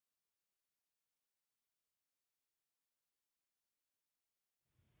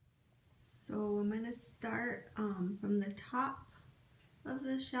So I'm going to start from the top of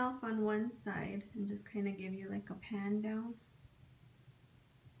the shelf on one side and just kind of give you like a pan down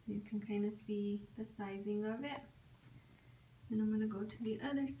so you can kind of see the sizing of it. And I'm going to go to the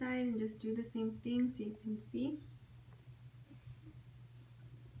other side and just do the same thing so you can see.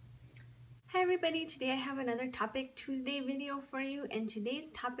 Hi everybody, today I have another Topic Tuesday video for you, and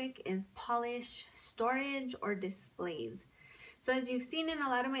today's topic is polish storage or displays. So as you've seen in a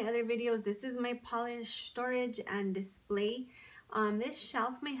lot of my other videos, this is my polish storage and display. This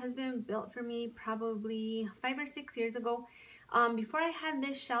shelf my husband built for me probably 5 or 6 years ago. Before I had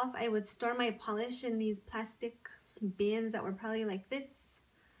this shelf, I would store my polish in these plastic bins that were probably like this.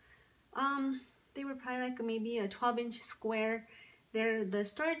 They were probably like maybe a 12-inch square. They're the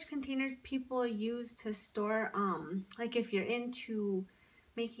storage containers people use to store, like if you're into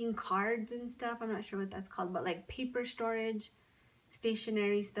making cards and stuff, I'm not sure what that's called, but like paper storage,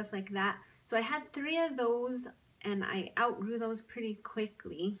 stationery, stuff like that. So I had 3 of those and I outgrew those pretty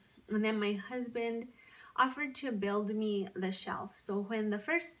quickly. And then my husband offered to build me the shelf. So when the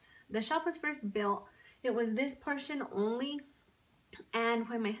shelf was first built, it was this portion only. And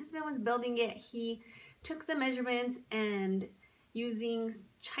when my husband was building it, he took the measurements and using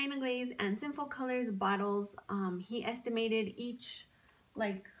China Glaze and Sinful Colors bottles, he estimated each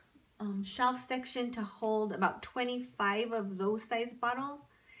shelf section to hold about 25 of those size bottles.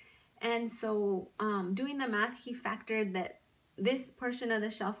 And so doing the math, he factored that this portion of the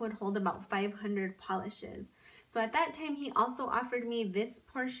shelf would hold about 500 polishes. So at that time, he also offered me this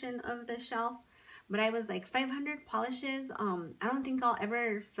portion of the shelf, but I was like, 500 polishes? I don't think I'll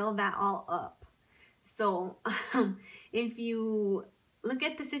ever fill that all up. So if you look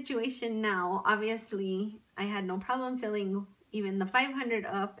at the situation now, obviously I had no problem filling even the 500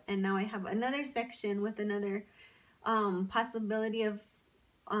 up, and now I have another section with another possibility of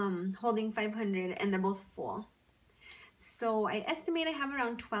holding 500, and they're both full. So I estimate I have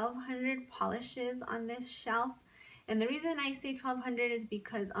around 1,200 polishes on this shelf. And the reason I say 1,200 is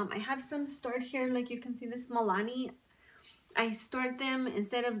because I have some stored here. Like you can see this Milani, I stored them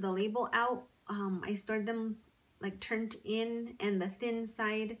instead of the label out. I stored them like turned in, and the thin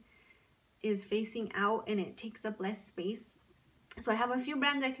side is facing out and it takes up less space. So I have a few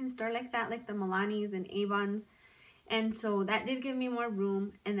brands I can store like that, like the Milanis and Avons. And so that did give me more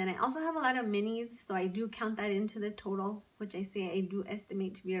room. And then I also have a lot of minis, so I do count that into the total, which I say I do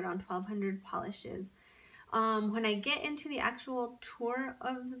estimate to be around 1,200 polishes. When I get into the actual tour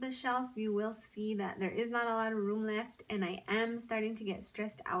of the shelf, you will see that there is not a lot of room left, and I am starting to get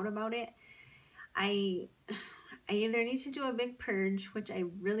stressed out about it. I either need to do a big purge, which I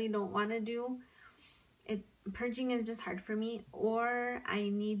really don't want to do. Purging is just hard for me, or I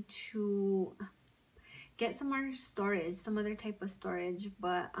need to get some more storage, some other type of storage.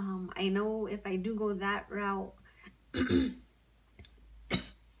 But I know if I do go that route, my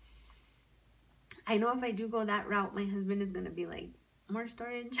husband is going to be like, more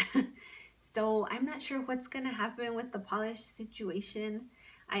storage. So I'm not sure what's going to happen with the polish situation.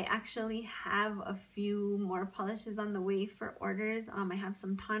 I actually have a few more polishes on the way for orders. I have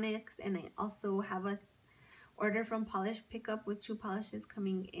some tonics, and I also have a order from Polish Pickup with 2 polishes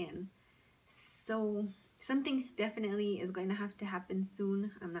coming in. So something definitely is going to have to happen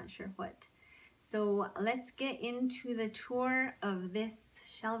soon. I'm not sure what. So let's get into the tour of this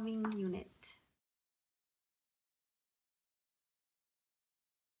shelving unit.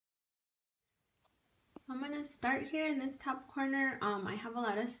 I'm gonna start here in this top corner. I have a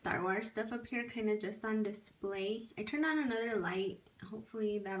lot of Star Wars stuff up here, kind of just on display. I turned on another light.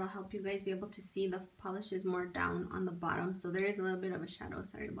 Hopefully that'll help you guys be able to see the polishes more down on the bottom. So there is a little bit of a shadow,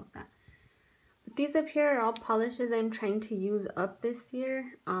 sorry about that. But these up here are all polishes I'm trying to use up this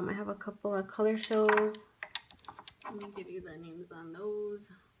year. I have a couple of color shows. Let me give you the names on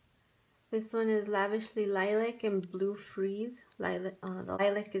those. This one is Lavishly Lilac and Blue Freeze. The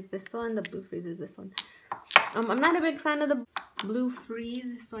lilac is this one, the blue freeze is this one. I'm not a big fan of the blue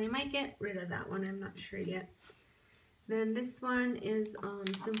freeze, so I might get rid of that one. I'm not sure yet. Then this one is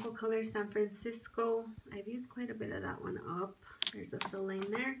Simple Colors San Francisco. I've used quite a bit of that one up. There's a fill line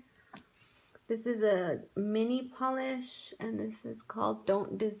there. This is a mini polish, and this is called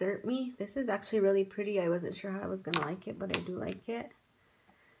Don't Desert Me. This is actually really pretty. I wasn't sure how I was going to like it, but I do like it.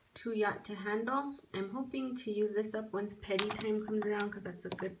 Too Yacht to Handle. I'm hoping to use this up once petty time comes around, because that's a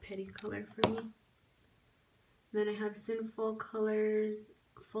good petty color for me. Then I have Sinful Colors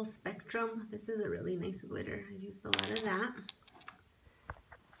Full Spectrum. This is a really nice glitter. I've used a lot of that.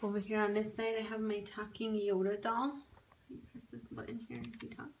 Over here on this side, I have my talking Yoda doll. Let me press this button here and he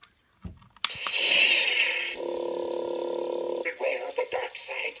talks. Beware the dark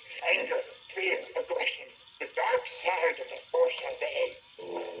side. Anger,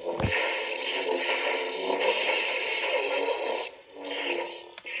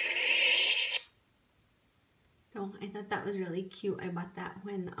 thought that was really cute. I bought that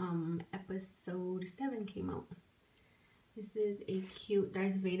when episode 7 came out. This is a cute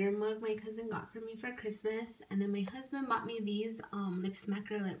Darth Vader mug my cousin got for me for Christmas. And then my husband bought me these lip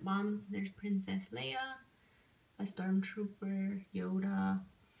smacker lip balms. There's Princess Leia, a Stormtrooper, Yoda,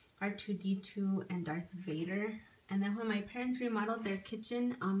 R2-D2, and Darth Vader. And then when my parents remodeled their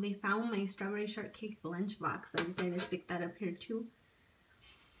kitchen, they found my strawberry shortcake lunchbox. So I decided to stick that up here too.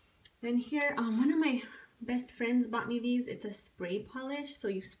 Then here, one of my best friends bought me these. It's a spray polish. So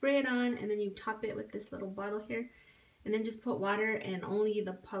you spray it on and then you top it with this little bottle here. And then just put water and only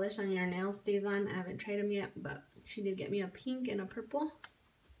the polish on your nail stays on. I haven't tried them yet, but she did get me a pink and a purple.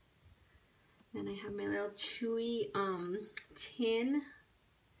 Then I have my little chewy tin.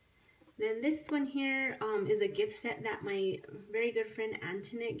 Then this one here is a gift set that my very good friend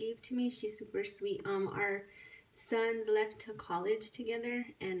Antoinette gave to me. She's super sweet. Our sons left to college together,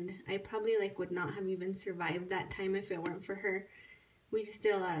 and I probably would not have even survived that time if it weren't for her. We just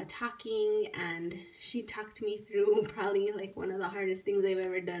did a lot of talking, and she talked me through probably one of the hardest things I've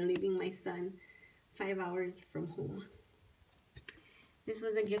ever done, leaving my son 5 hours from home. This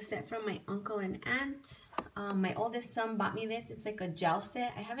was a gift set from my uncle and aunt. My oldest son bought me this. It's like a gel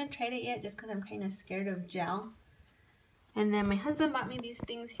set. I haven't tried it yet just because I'm kind of scared of gel. And then my husband bought me these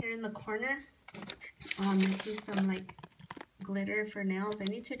things here in the corner. This is some glitter for nails. I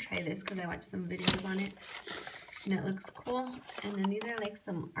need to try this because I watched some videos on it and it looks cool. And then these are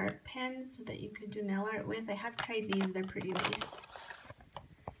some art pens that you could do nail art with. I have tried these. They're pretty nice.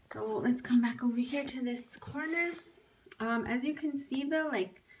 So let's come back over here to this corner. As you can see, the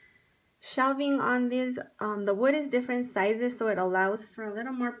shelving on this, the wood is different sizes, so it allows for a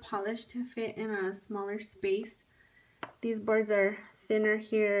little more polish to fit in a smaller space. These boards are thinner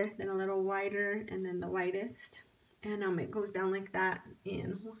here, then a little wider, and then the widest. And it goes down like that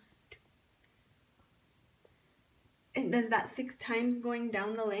in it does that 6 times going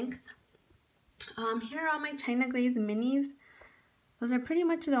down the length. Here are all my China Glaze minis. Those are pretty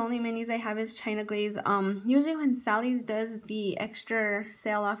much the only minis I have is China Glaze. Usually when Sally's does the extra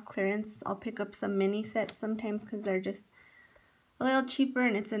sale off clearance, I'll pick up some mini sets sometimes because they're just a little cheaper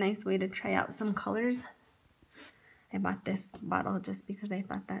and it's a nice way to try out some colors. I bought this bottle just because I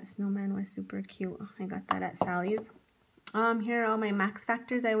thought that snowman was super cute. I got that at Sally's. Here are all my Max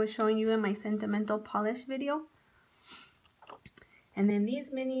Factors I was showing you in my sentimental polish video. And then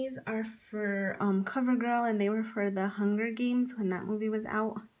these minis are for CoverGirl, and they were for the Hunger Games when that movie was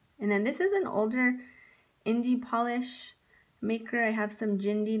out. And then this is an older indie polish maker. I have some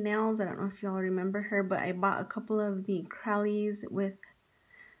Jindy nails. I don't know if y'all remember her, but I bought a couple of the Crowleys with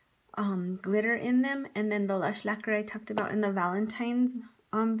glitter in them. And then the Lush Lacquer I talked about in the Valentine's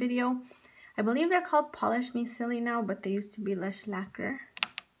video. I believe they're called Polish Me Silly now, but they used to be Lush Lacquer.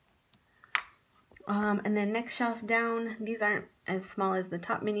 And then next shelf down, these aren't as small as the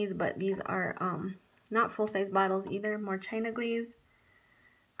top minis, but these are not full-size bottles either, more China Glaze.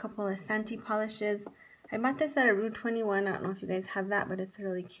 A couple of Santi polishes. I bought this at a Rue 21. I don't know if you guys have that, but it's a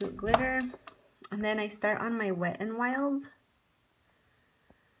really cute glitter. And then I start on my Wet n Wild.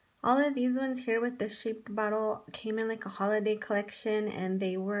 All of these ones here with this shaped bottle came in like a holiday collection, and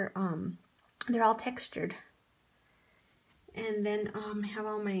they were they're all textured. And then I have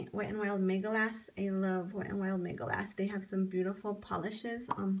all my Wet n Wild Megalast. I love Wet n Wild Megalast. They have some beautiful polishes.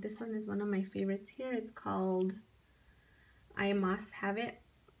 This one is one of my favorites here. It's called I Must Have It.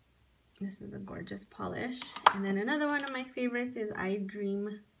 This is a gorgeous polish. And then another one of my favorites is I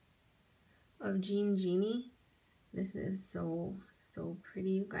Dream of Jean Genie. This is so pretty,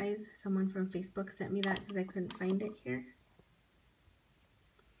 you guys. Someone from Facebook sent me that because I couldn't find it here.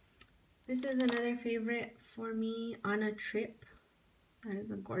 This is another favorite for me, On a Trip. That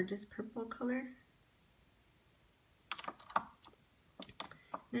is a gorgeous purple color.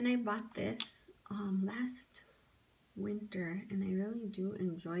 Then I bought this last winter, and I really do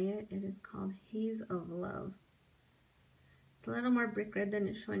enjoy it. It is called Haze of Love. It's a little more brick red than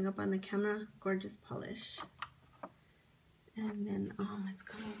it's showing up on the camera. Gorgeous polish. And then let's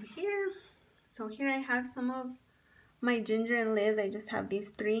come over here. So here I have some of my Ginger and Liz. I just have these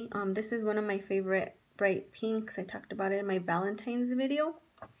 3. This is one of my favorite bright pinks. I talked about it in my Valentine's video.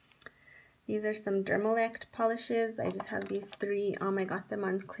 These are some Dermalect polishes. I just have these 3. I got them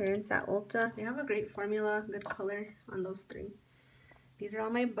on clearance at Ulta. They have a great formula, good color on those 3. These are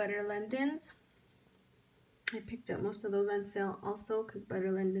all my Butter Londons. I picked up most of those on sale also because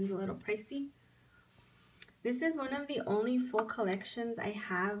Butter London's a little pricey. This is one of the only full collections I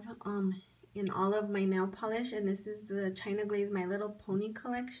have in all of my nail polish, and this is the China Glaze My Little Pony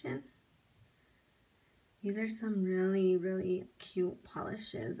collection. These are some really cute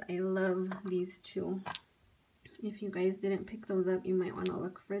polishes. I love these 2. If you guys didn't pick those up, you might want to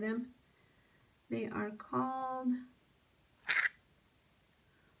look for them. They are called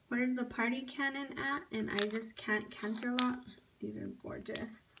Where's the Party Cannon At? And I Just Can't Canterlot. These are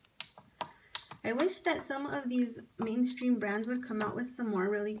gorgeous. I wish that some of these mainstream brands would come out with some more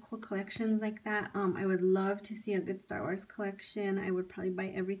really cool collections like that. I would love to see a good Star Wars collection. I would probably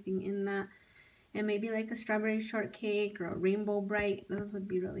buy everything in that. And maybe like a strawberry shortcake or a rainbow bright. Those would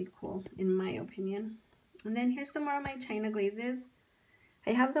be really cool in my opinion. And then here's some more of my China glazes.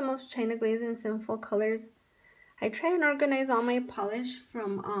 I have the most China glaze in Sinful Colors. I try and organize all my polish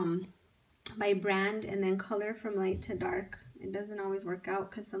from by brand and then color from light to dark. It doesn't always work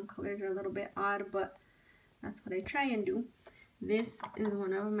out because some colors are a little bit odd, but that's what I try and do. This is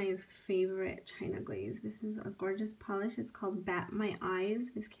one of my favorite China glaze. This is a gorgeous polish. It's called Bat My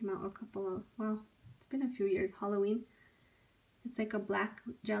Eyes. This came out a couple of, well, it's been a few years, Halloween. It's like a black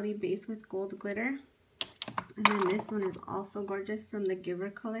jelly base with gold glitter. And then this one is also gorgeous from the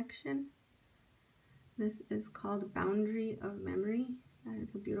Giver collection. This is called Boundary of Memory. That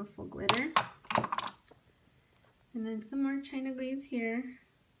is a beautiful glitter. And then some more China glaze here.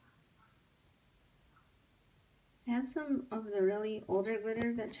 I have some of the really older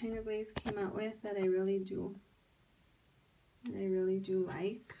glitters that China glaze came out with that I really do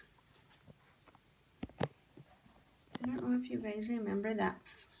like. I don't know if you guys remember that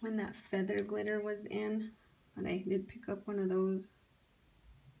when that feather glitter was in, but I did pick up one of those.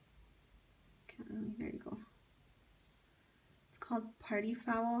 Can't really, there you go. It's called Party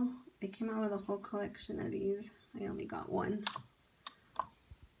Foul. They came out with a whole collection of these. I only got one.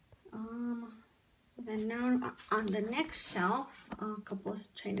 So then now on the next shelf, a couple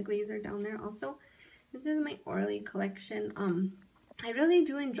of China glaze are down there also. This is my Orly collection. I really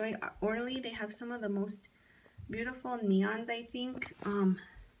do enjoy Orly. They have some of the most beautiful neons, I think.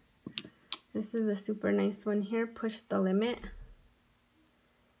 This is a super nice one here, Push the Limit.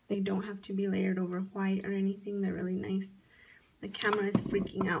 They don't have to be layered over white or anything. They're really nice. The camera is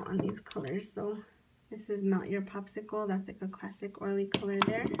freaking out on these colors, so this is Melt Your Popsicle. That's like a classic Orly color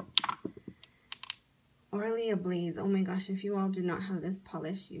there. Orly Ablaze. Oh my gosh, if you all do not have this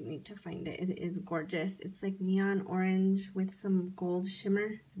polish, you need to find it. It is gorgeous. It's like neon orange with some gold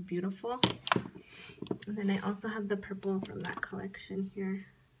shimmer. It's beautiful. And then I also have the purple from that collection here.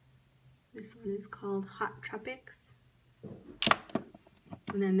 This one is called Hot Tropics.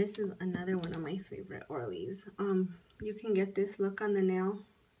 And then this is another one of my favorite Orlys. You can get this look on the nail.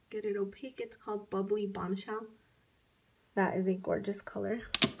 Get it opaque. It's called Bubbly Bombshell. That is a gorgeous color.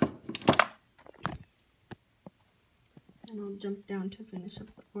 And I'll jump down to finish up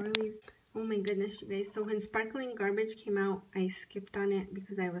the Orlys. Oh my goodness, you guys. So when Sparkling Garbage came out, I skipped on it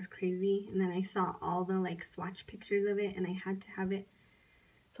because I was crazy. And then I saw all the like swatch pictures of it and I had to have it.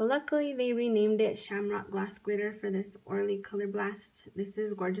 So luckily they renamed it Shamrock Glass Glitter for this Orly Color Blast. This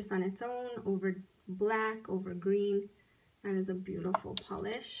is gorgeous on its own, over black, over green. That is a beautiful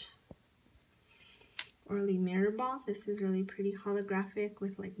polish. Orly Mirror Ball. This is really pretty holographic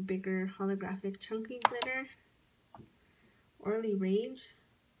with like bigger holographic chunky glitter. Orly Rage.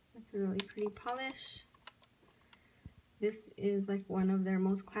 That's a really pretty polish. This is like one of their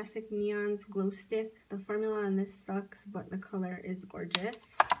most classic neons, glow stick. The formula on this sucks, but the color is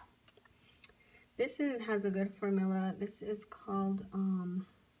gorgeous. This has a good formula. This is called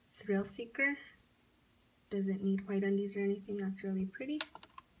Thrill Seeker. Doesn't need white undies or anything. That's really pretty.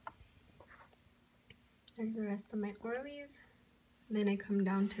 There's the rest of my Orlys. Then I come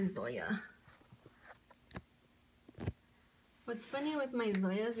down to Zoya. What's funny with my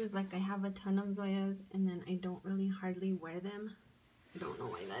Zoyas is like I have a ton of Zoyas and then I don't really hardly wear them. I don't know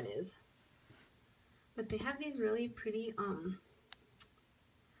why that is. But they have these really pretty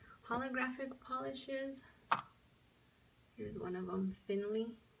holographic polishes. Here's one of them, Finley.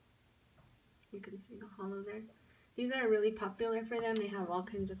 You can see the hollow there. These are really popular for them. They have all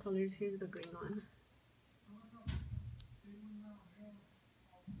kinds of colors. Here's the green one.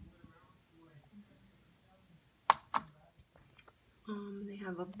 They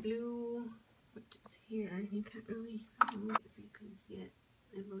have a blue, which is here. You can't really move it so you can see it.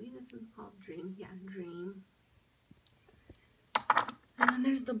 I believe this one's called Dream. Yeah, Dream. And then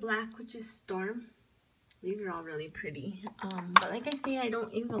there's the black, which is Storm. These are all really pretty. But like I say, I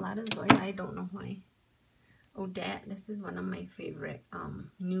don't use a lot of Zoya. I don't know why. Odette, this is one of my favorite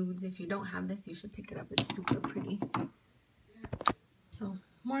nudes. If you don't have this, you should pick it up. It's super pretty. So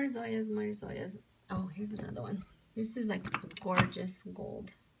more Zoyas, more Zoyas. Oh, here's another one. This is like a gorgeous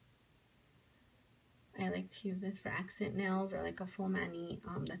gold. I like to use this for accent nails or like a full mani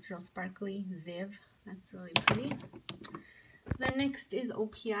that's real sparkly. Ziv, that's really pretty. The next is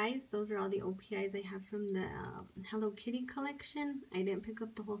OPIs. Those are all the OPIs I have from the Hello Kitty collection. I didn't pick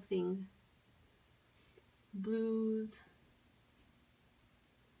up the whole thing. Blues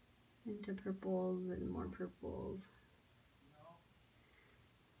into purples and more purples.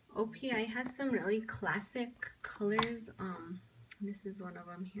 OPI has some really classic colors. This is one of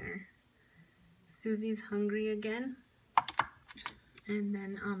them here. Susie's Hungry Again. And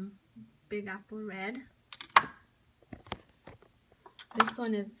then Big Apple Red. This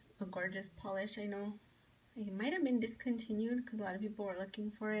one is a gorgeous polish. I know it might have been discontinued because a lot of people were looking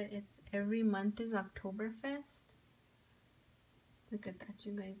for it. It's Every Month is Oktoberfest. Look at that,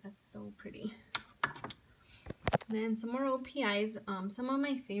 you guys. That's so pretty. Then some more OPIs. Some of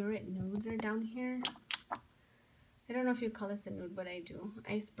my favorite nudes are down here. I don't know if you call this a nude, but I do.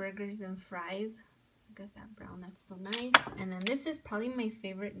 Icebergers and Fries. Look at that brown. That's so nice. And then this is probably my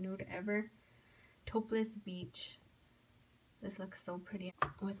favorite nude ever. Topless Beach. This looks so pretty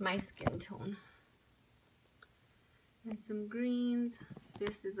with my skin tone. And some greens.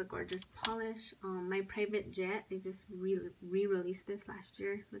 This is a gorgeous polish. My Private Jet, they just re-released this last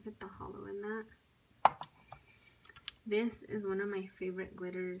year. Look at the hollow in that. This is one of my favorite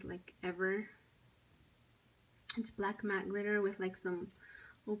glitters like ever. It's black matte glitter with like some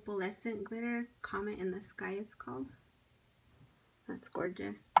opalescent glitter. Comet in the Sky it's called. That's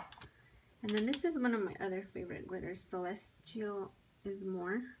gorgeous. And then this is one of my other favorite glitters. Celestial is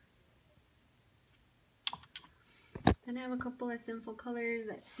More. Then I have a couple of Sinful colors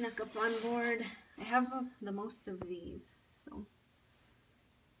that snuck up on board. I have the most of these. So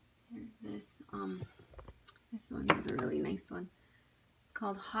here's this. This one is a really nice one. It's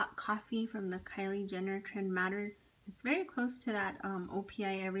called Hot Coffee from the Kylie Jenner Trend Matters. It's very close to that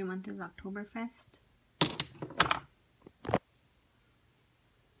OPI Every Month is Oktoberfest.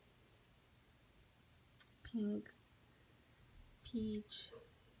 Pinks, peach.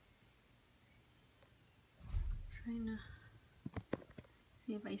 Trying to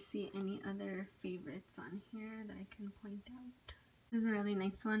see if I see any other favorites on here that I can point out. This is a really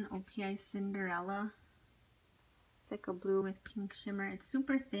nice one, OPI Cinderella. It's like a blue with pink shimmer. It's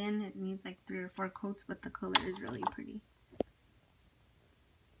super thin. It needs like 3 or 4 coats, but the color is really pretty.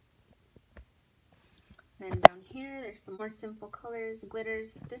 Then down here, there's some more Simple colors,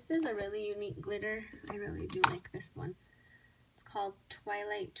 glitters. This is a really unique glitter. I really do like this one. It's called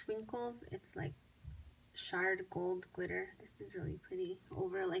Twilight Twinkles. It's like shard gold glitter. This is really pretty.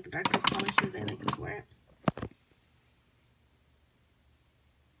 Over like darker polishes, I like to wear it.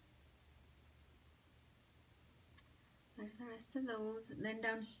 There's the rest of those. Then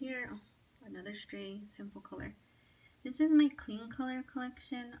down here, oh, another stray Simple color. This is my clean color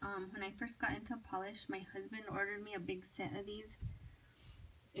collection. When I first got into polish, my husband ordered me a big set of these.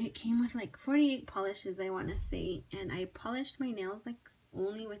 It came with like 48 polishes, I want to say, and I polished my nails like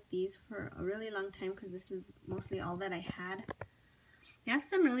only with these for a really long time because this is mostly all that I had. They have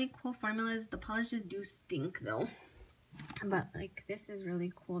some really cool formulas. The polishes do stink though, but like this is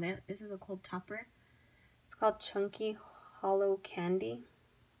really cool. This is a cool topper. It's called Chunky Hollow Candy.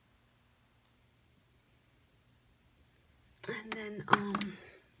 And then,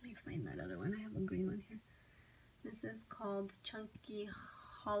 let me find that other one. I have a green one here. This is called Chunky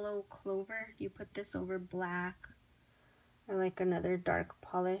Hollow Clover. You put this over black or like another dark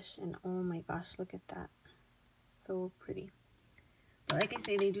polish, and oh my gosh, look at that. So pretty. But like I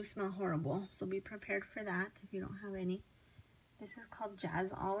say, they do smell horrible, so be prepared for that if you don't have any. This is called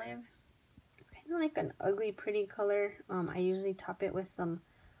Jazz Olive. It's kind of like an ugly, pretty color. I usually top it with some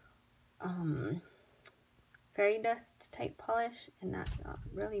fairy dust type polish, and that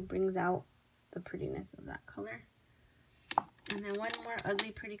really brings out the prettiness of that color. And then one more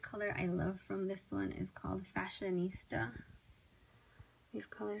ugly pretty color I love from this one is called Fashionista. These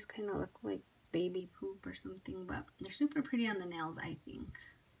colors kind of look like baby poop or something, but they're super pretty on the nails, I think.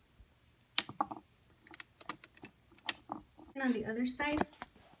 And on the other side,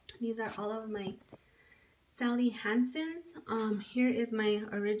 these are all of my Sally Hansen's. Here is my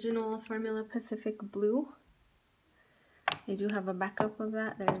original Formula Pacific Blue. I do have a backup of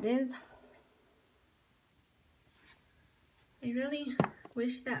that. There it is. I really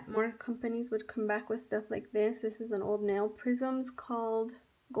wish that more companies would come back with stuff like this. This is an old nail prisms called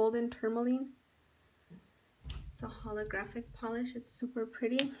Golden Tourmaline. It's a holographic polish. It's super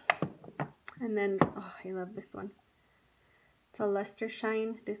pretty. And then, oh, I love this one. It's a luster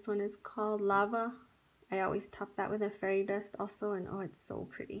shine. This one is called Lava. I always top that with a fairy dust also, and oh, it's so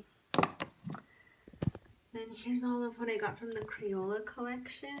pretty. Then here's all of what I got from the Crayola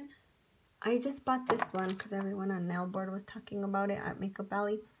collection. I just bought this one because everyone on Nail Board was talking about it at Makeup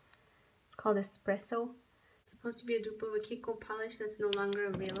Alley. It's called Espresso. It's Supposed to be a dupe of a Kiko polish that's no longer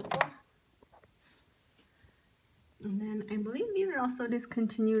available. And then I believe these are also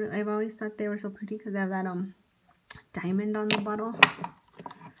discontinued. I've always thought they were so pretty because they have that diamond on the bottle.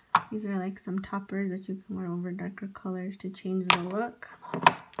 These are like some toppers that you can wear over darker colors to change the look.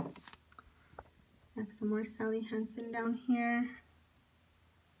 I have some more Sally Hansen down here.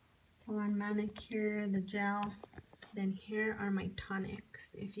 Salon Manicure, the gel. Then here are my tonics.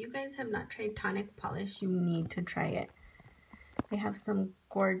 If you guys have not tried tonic polish, you need to try it. They have some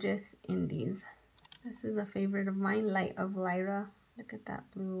gorgeous indies. This is a favorite of mine, Light of Lyra. Look at that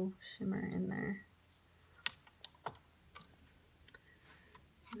blue shimmer in there.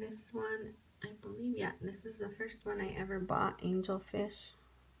 This one, I believe, yeah, this is the first one I ever bought, Angelfish.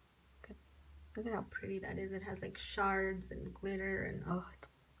 Look at how pretty that is. It has like shards and glitter and oh, it's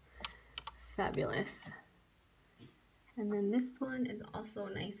fabulous. And then this one is also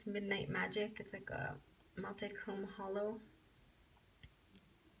nice, Midnight Magic. It's like a multi-chrome hollow.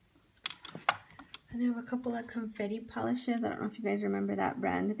 And I have a couple of confetti polishes. I don't know if you guys remember that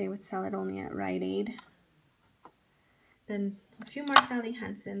brand. They would sell it only at Rite Aid. Then a few more Sally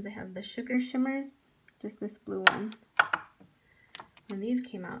Hansens. I have the Sugar Shimmers, just this blue one. When these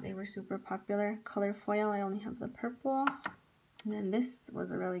came out, they were super popular. Color foil, I only have the purple. And then this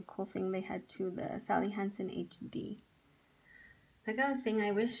was a really cool thing they had too, the Sally Hansen HD. Like I was saying,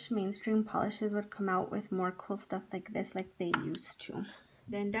 I wish mainstream polishes would come out with more cool stuff like this like they used to.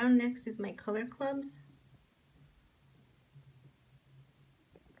 Then down next is my color clubs.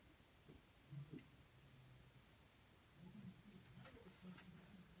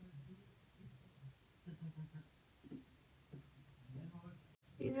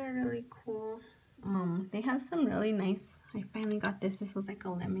 These are really cool. They have some really nice, I finally got this. This was like a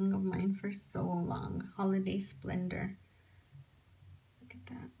lemming of mine for so long. Holiday Splendor. Look at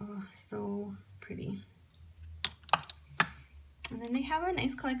that. Oh, so pretty. And then they have a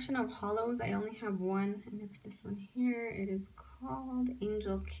nice collection of hollows. I only have one, and it's this one here. It is called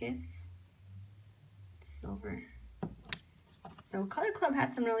Angel Kiss. Silver. So Color Club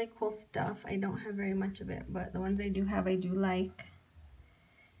has some really cool stuff. I don't have very much of it, but the ones I do have, I do like.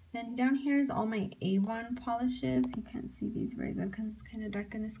 Then down here is all my Avon polishes. You can't see these very good because it's kind of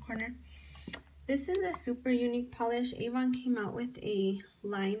dark in this corner. This is a super unique polish. Avon came out with a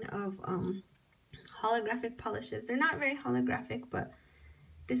line of holographic polishes. They're not very holographic, but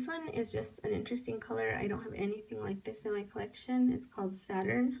this one is just an interesting color. I don't have anything like this in my collection. It's called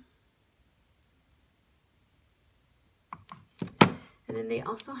Saturn. And then they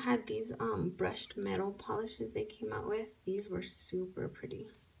also had these brushed metal polishes they came out with. These were super pretty.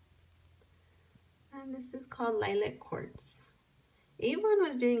 And this is called Lilac Quartz. Avon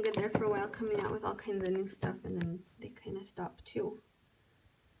was doing good there for a while, coming out with all kinds of new stuff, and then they kind of stopped too.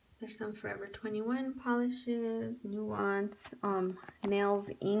 There's some Forever 21 polishes, Nuance, Nails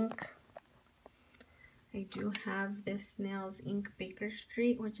Ink. I do have this Nails Ink Baker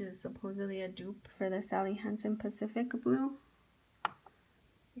Street, which is supposedly a dupe for the Sally Hansen Pacific Blue.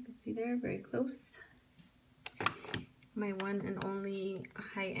 You can see there, very close. My one and only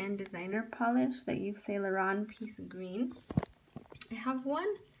high-end designer polish, the Yves Saint Laurent Peace Green. I have one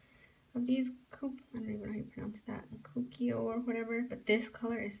of these, I don't even know how you pronounce that, Kukio or whatever, but this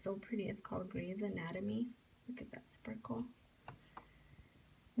color is so pretty. It's called Grey's Anatomy. Look at that sparkle.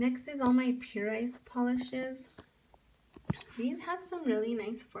 Next is all my Pure Ice polishes. These have some really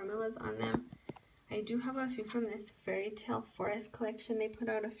nice formulas on them. I do have a few from this Fairy Tale Forest collection they put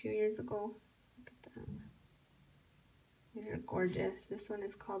out a few years ago. Look at that. These are gorgeous. This one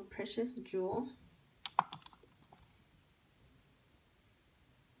is called Precious Jewel.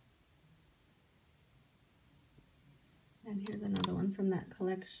 And here's another one from that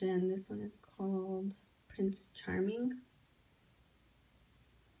collection. This one is called Prince Charming.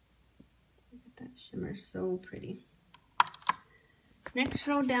 Look at that shimmer, so pretty. Next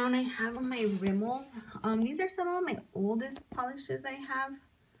row down, I have my Rimmels. These are some of my oldest polishes I have,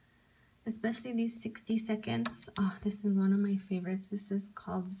 especially these 60 seconds. Oh, this is one of my favorites. This is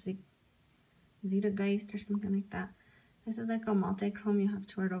called Zeitgeist or something like that. This is like a multi-chrome. You have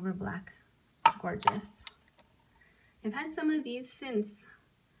to wear it over black. Gorgeous. I've had some of these since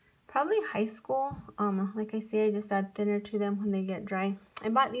probably high school. Like I say, I just add thinner to them when they get dry. I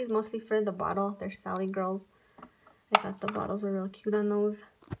bought these mostly for the bottle. They're Sally Girls. I thought the bottles were real cute on those.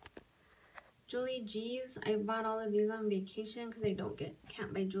 Julie G's. I bought all of these on vacation because I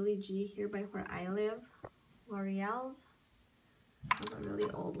can't buy Julie G here by where I live. L'Oreal's. I have a really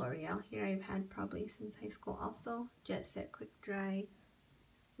old L'Oreal here I've had probably since high school also. Jet Set Quick Dry.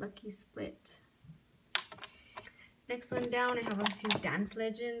 Lucky Split. Next one down, I have a few Dance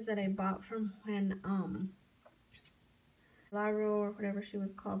Legends that I bought from when Laro or whatever she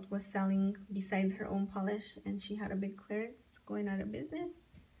was called was selling besides her own polish, and she had a big clearance going out of business.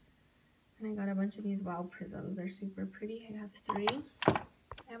 And I got a bunch of these Wow Prisms. They're super pretty. I have 3.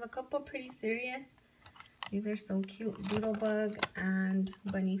 I have a couple pretty serious. These are so cute. Doodlebug and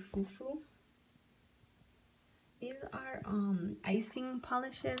Bunny Fufu. These are icing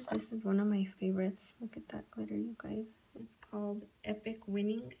polishes. This is one of my favorites. Look at that glitter, you guys. It's called Epic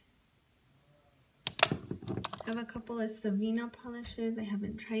Winning. I have a couple of Savina polishes. I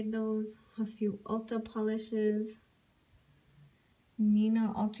haven't tried those. A few Ulta polishes.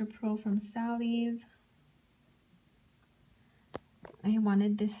 Nina Ultra Pro from Sally's. I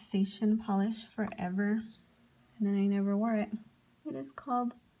wanted this Station polish forever, and then I never wore it. It is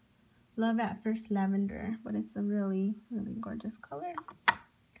called Love at First Lavender, but it's a really, really gorgeous color.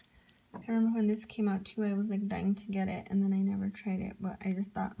 I remember when this came out too, I was like dying to get it, and then I never tried it, but I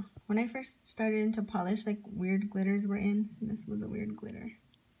just thought, when I first started into polish, like weird glitters were in, and this was a weird glitter.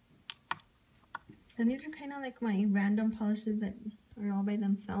 And these are kind of like my random polishes that are all by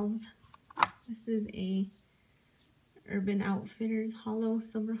themselves. This is a Urban Outfitters Hollow,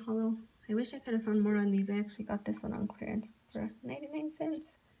 Silver Hollow. I wish I could have found more on these. I actually got this one on clearance for 99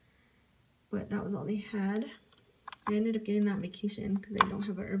 cents. But that was all they had. I ended up getting that vacation because I don't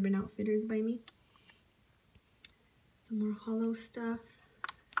have an Urban Outfitters by me. Some more hollow stuff.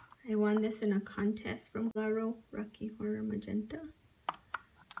 I won this in a contest from Laro, Rocky Horror Magenta.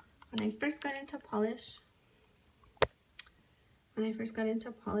 When I first got into polish,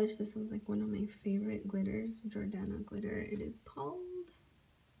 this was like one of my favorite glitters, Jordana glitter. It is called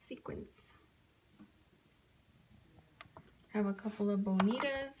Sequence. I have a couple of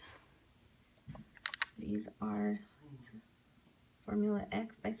Bonitas. These are Formula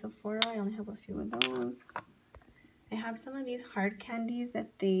X by Sephora. I only have a few of those. I have some of these hard candies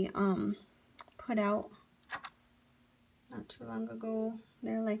that they put out not too long ago.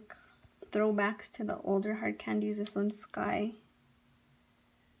 They're like throwbacks to the older hard candies. This one's Sky.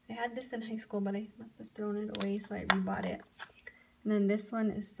 I had this in high school, but I must have thrown it away, so I rebought it. And then this one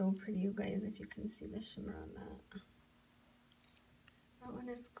is so pretty, you guys, if you can see the shimmer on that. That one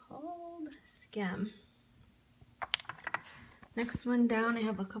is called Scam. Next one down, I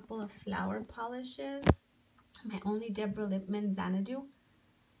have a couple of flower polishes. My only Deborah Lippmann Xanadu.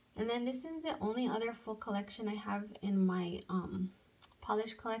 And then this is the only other full collection I have in my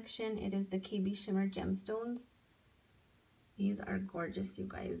polish collection. It is the KB Shimmer Gemstones. These are gorgeous, you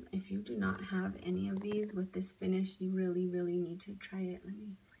guys. If you do not have any of these with this finish, you really, really need to try it. Let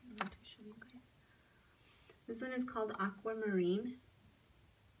me find one to show you guys. This one is called Aquamarine.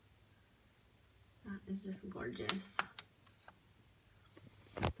 That is just gorgeous.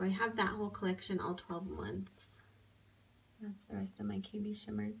 So I have that whole collection, all 12 months. That's the rest of my KB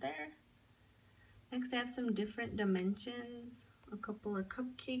shimmers there. Next I have some different dimensions, a couple of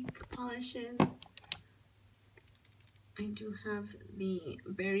cupcake polishes. I do have the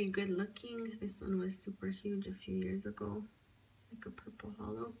Very Good Looking. This one was super huge a few years ago, like a purple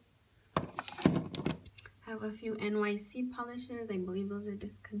hollow. I have a few NYC polishes. I believe those are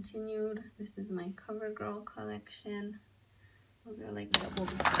discontinued. This is my CoverGirl collection. Those are like double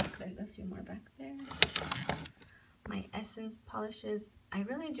black. There's a few more back there. My Essence polishes. I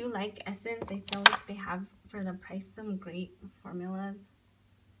really do like Essence. I feel like they have, for the price, some great formulas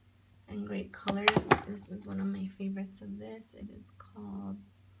and great colors. This is one of my favorites of this. It is called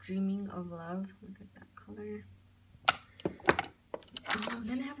Dreaming of Love. Look at that color.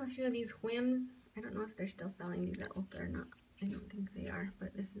 Then I have a few of these Whims. I don't know if they're still selling these at Ulta or not. I don't think they are,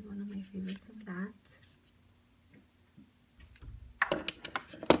 but this is one of my favorites of that.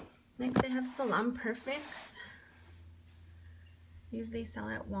 Next I have Salon Perfects. These they sell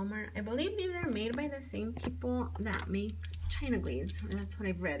at Walmart. I believe these are made by the same people that make China Glaze, or that's what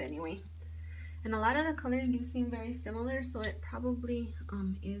I've read anyway. And a lot of the colors do seem very similar, so it probably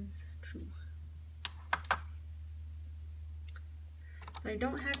is true. So I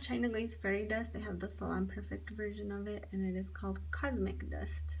don't have China Glaze Fairy Dust. I have the Salon Perfect version of it, and it is called Cosmic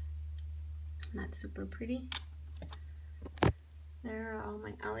Dust. And that's super pretty. There are all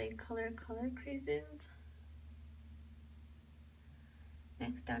my LA color crazes.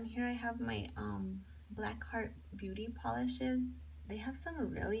 Next down here I have my Black Heart Beauty polishes. They have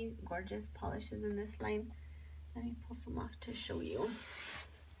some really gorgeous polishes in this line. Let me pull some off to show you.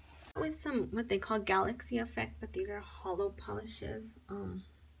 With some what they call Galaxy Effect, but these are hollow polishes. Look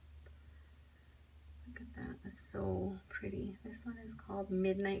at that, that's so pretty. This one is called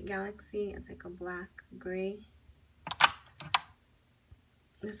Midnight Galaxy. It's like a black gray.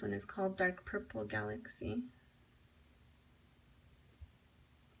 This one is called Dark Purple Galaxy.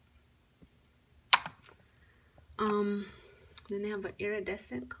 Then they have an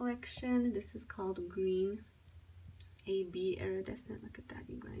iridescent collection. This is called Green AB Iridescent. Look at that,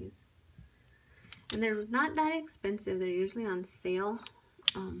 you guys. And they're not that expensive. They're usually on sale.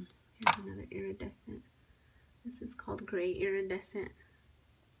 Here's another iridescent. This is called Gray Iridescent.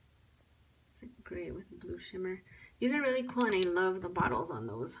 It's like gray with blue shimmer. These are really cool, and I love the bottles on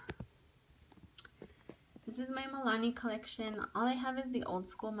those. This is my Milani collection. All I have is the old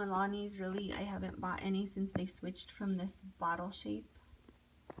school Milanis. Really, I haven't bought any since they switched from this bottle shape.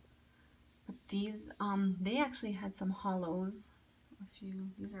 But these, they actually had some hollows. A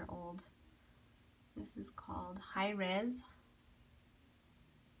few. These are old. This is called High Res.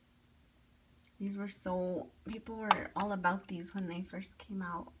 These were so, people were all about these when they first came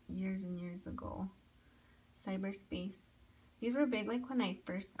out years and years ago. Cyberspace. These were big like when I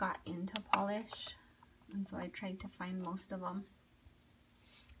first got into polish. And so I tried to find most of them.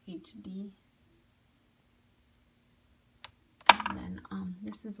 HD. And then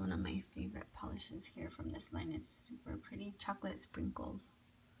this is one of my favorite polishes here from this line. It's super pretty. Chocolate Sprinkles.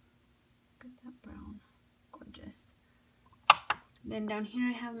 Look at that brown. Gorgeous. Then down here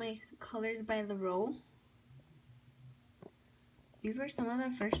I have my Colors by the Row. These were some of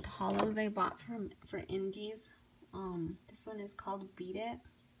the first hollows I bought for indies. This one is called Beat It.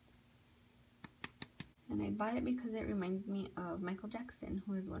 And I bought it because it reminded me of Michael Jackson,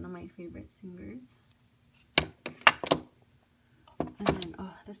 who is one of my favorite singers. And then,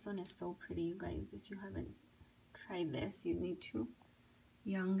 oh, this one is so pretty, you guys. If you haven't tried this, you need to.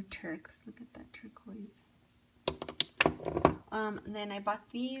 Young Turks. Look at that turquoise. Then I bought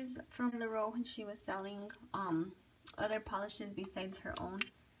these from the Row when she was selling other polishes besides her own.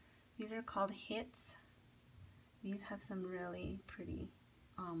 These are called Hits. These have some really pretty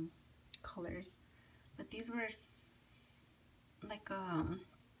colors. But these were like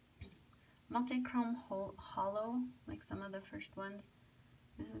multi-chrome hollow, like some of the first ones.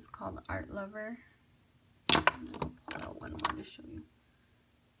 This is called Art Lover. I'll pull out one more to show you.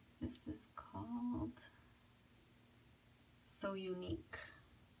 This is called So Unique.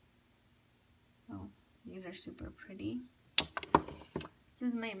 So these are super pretty. This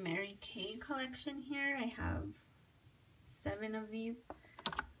is my Mary Kay collection here. I have 7 of these.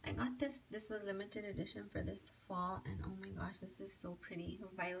 I got this was limited edition for this fall, and oh my gosh, this is so pretty.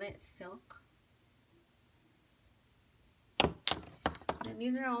 Violet Silk. And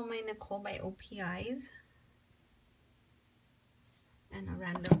these are all my Nicole by OPIs. And a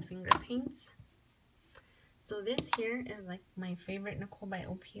random finger paints. So this here is like my favorite Nicole by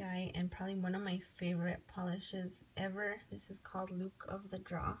OPI and probably one of my favorite polishes ever. This is called Luke of the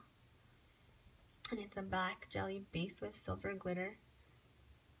Draw. And it's a black jelly base with silver glitter.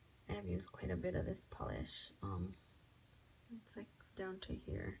 I have used quite a bit of this polish. It's like down to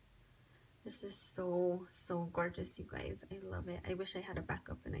here. This is so gorgeous, you guys. I love it. I wish I had a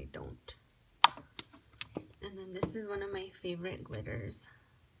backup and I don't. And then this is one of my favorite glitters.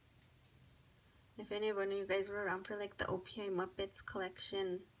 If any one of you guys were around for like the OPI Muppets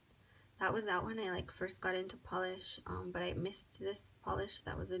collection, that was out when I like first got into polish. But I missed this polish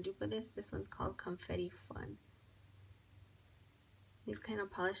that was a dupe of this. This one's called Confetti Fun. These kind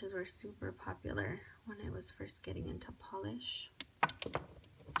of polishes were super popular when I was first getting into polish.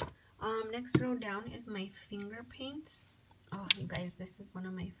 Next row down is my finger paints. Oh, you guys, this is one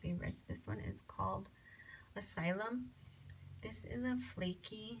of my favorites. This one is called Asylum. This is a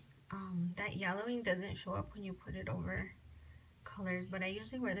flaky, that yellowing doesn't show up when you put it over colors, but I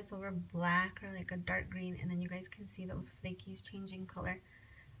usually wear this over black or like a dark green, and then you guys can see those flakies changing color.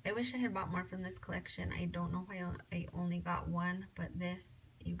 I wish I had bought more from this collection. I don't know why I only got one, but this,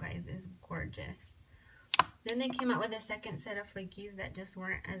 you guys, is gorgeous. Then they came out with a second set of flakies that just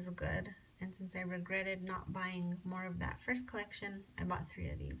weren't as good. And since I regretted not buying more of that first collection, I bought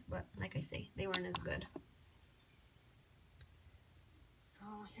 3 of these. But like I say, they weren't as good.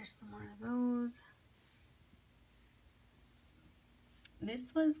 So here's some more of those.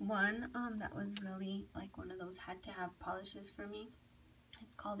 This was one that was really like one of those had to have polishes for me.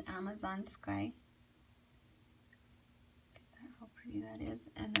 It's called Amazon Sky. Look at that, how pretty that is.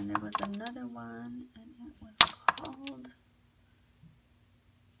 And then there was another one, and it was called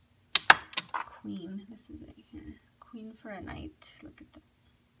Queen. This is it here. Queen for a Night. Look at that.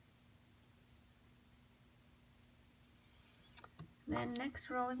 Then next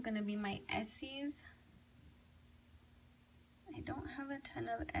row is going to be my Essies. I don't have a ton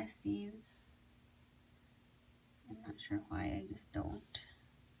of Essies. I'm not sure why, I just don't.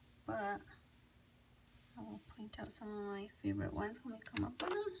 But I will point out some of my favorite ones when we come up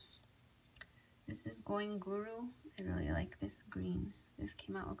with them. This is Going Guru. I really like this green. This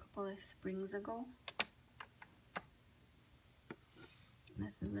came out a couple of springs ago.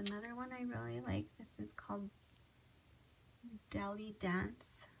 This is another one I really like. This is called Deli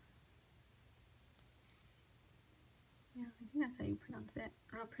Dance. Yeah, I think that's how you pronounce it.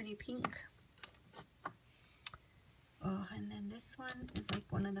 Real pretty pink. Oh, and then this one is like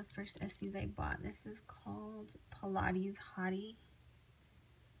one of the first Essees I bought. This is called Pilates Hottie.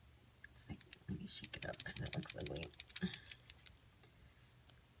 It's like, let me shake it up because it looks ugly. Look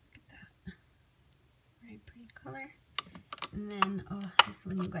at that. Very pretty color. And then, oh, this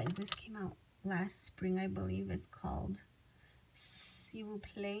one, you guys, this came out last spring, I believe. It's called S'il vous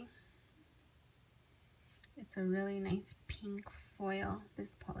plaît. It's a really nice pink foil.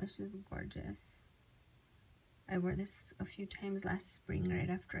 This polish is gorgeous. I wore this a few times last spring right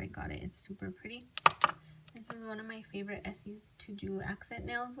after I got it. It's super pretty. This is one of my favorite Essees to do accent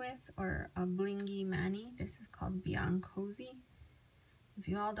nails with, or a blingy mani. This is called Beyond Cozy. If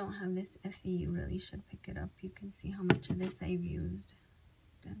you all don't have this Essie, you really should pick it up. You can see how much of this I've used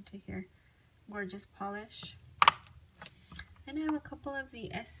down to here. Gorgeous polish. And I have a couple of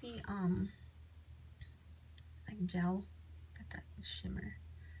the Essie like gel. Look at that shimmer.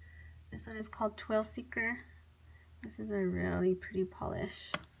 This one is called Twill Seeker. This is a really pretty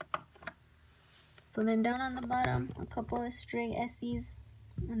polish. So then down on the bottom, a couple of stray Essies,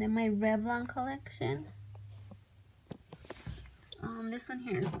 and then my Revlon collection. This one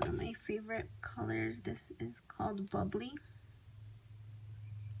here is one of my favorite colors. This is called Bubbly.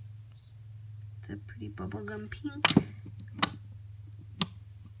 It's a pretty bubblegum pink.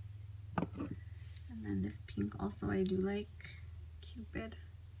 And then this pink also I do like, Cupid.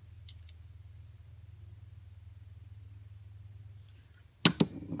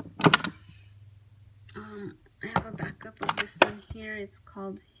 I have a backup of this one here. It's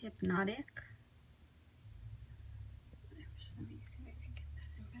called Hypnotic. Let me see if I can get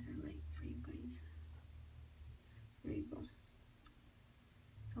that in better light for you guys. There you go.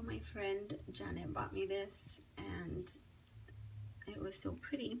 So my friend Janet bought me this, and it was so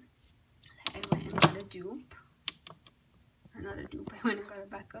pretty that I went and got a dupe. Or not a dupe, I went and got a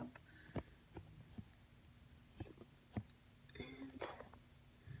backup.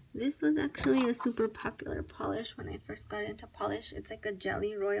 This was actually a super popular polish when I first got into polish. It's like a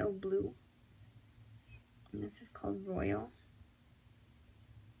jelly royal blue. And this is called Royal.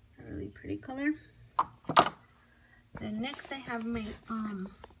 It's a really pretty color. Then next I have my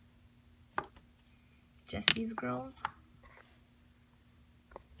Jessie's Girls.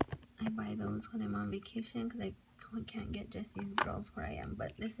 I buy those when I'm on vacation because I can't get Jessie's Girls where I am.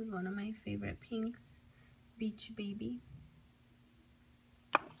 But this is one of my favorite pinks, Beach Baby.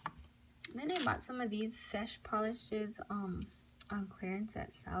 And then I bought some of these Sesh polishes on clearance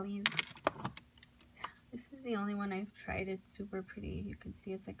at Sally's. This is the only one I've tried. It's super pretty. You can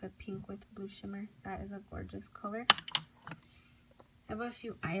see it's like a pink with blue shimmer. That is a gorgeous color. I have a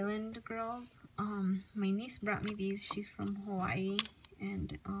few Island Girls. My niece brought me these. She's from Hawaii,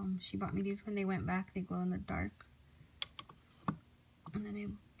 and she bought me these when they went back. They glow in the dark. And then I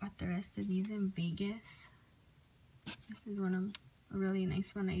bought the rest of these in Vegas. This is one of a really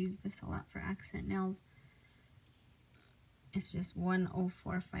nice one. I use this a lot for accent nails. It's just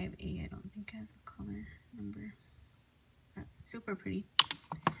 1045A. I don't think it has a color number. That's super pretty.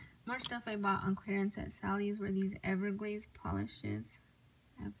 More stuff I bought on clearance at Sally's were these Everglaze polishes.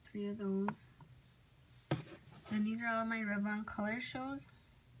 I have 3 of those. And these are all my Revlon color shows.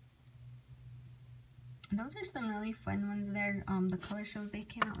 Those are some really fun ones there. The color shows, they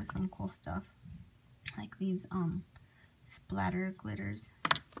came out with some cool stuff. Like these splatter glitters.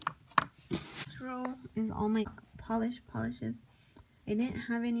 This row is all my polishes. I didn't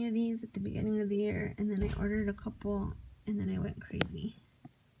have any of these at the beginning of the year, and then I ordered a couple, and then I went crazy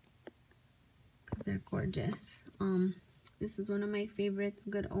because they're gorgeous. This is one of my favorites,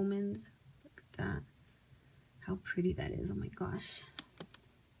 Good Omens. Look at that. How pretty that is. Oh my gosh.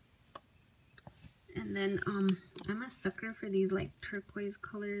 And then I'm a sucker for these like turquoise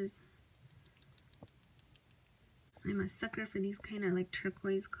colors. I'm a sucker for these kind of like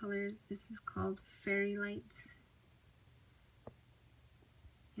turquoise colors. This is called Fairy Lights.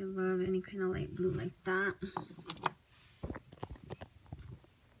 I love any kind of light blue like that.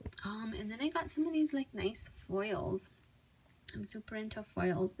 And then I got some of these like nice foils. I'm super into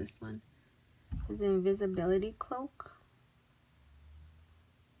foils. This one is an invisibility cloak.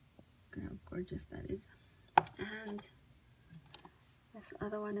 Look at how gorgeous that is. And this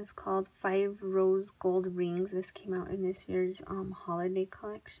other one is called 5 Rose Gold Rings. This came out in this year's holiday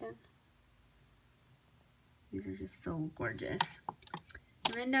collection. These are just so gorgeous.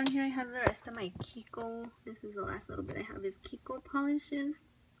 And then down here I have the rest of my Kiko. This is the last little bit I have is Kiko polishes.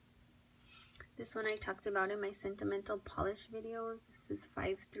 This one I talked about in my sentimental polish video. This is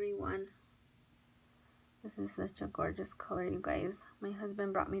 531. This is such a gorgeous color, you guys. My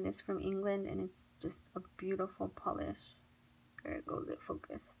husband brought me this from England, and it's just a beautiful polish. There it goes, it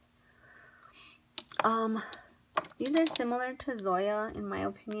focused. These are similar to Zoya, in my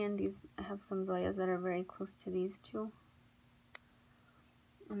opinion. I have some Zoyas that are very close to these two.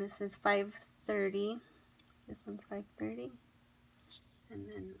 And this is 530. This one's 530.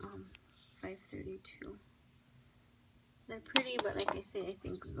 And then 532. They're pretty, but like I say, I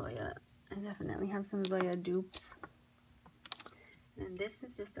think Zoya, I definitely have some Zoya dupes. And this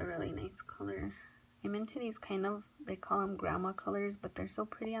is just a really nice color. I'm into these kind of, they call them grandma colors, but they're so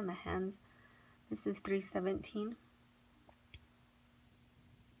pretty on the hands. This is 317.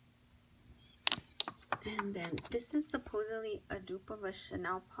 And then this is supposedly a dupe of a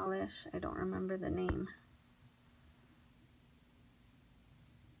Chanel polish. I don't remember the name.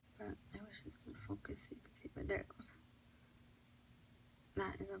 But I wish this would focus so you can see, but there it goes.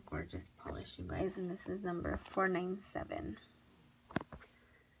 That is a gorgeous polish, you guys, and this is number 497.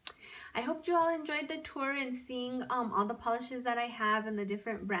 I hope you all enjoyed the tour and seeing all the polishes that I have and the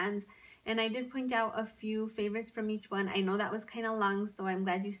different brands. And I did point out a few favorites from each one. I know that was kind of long, so I'm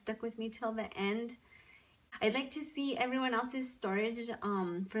glad you stuck with me till the end. I'd like to see everyone else's storage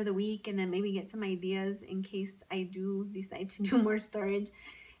for the week, and then maybe get some ideas in case I do decide to do more storage.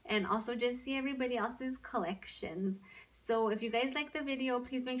 And also just see everybody else's collections. So if you guys like the video,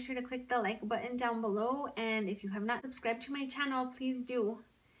 please make sure to click the like button down below. And if you have not subscribed to my channel, please do.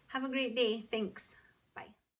 Have a great day. Thanks.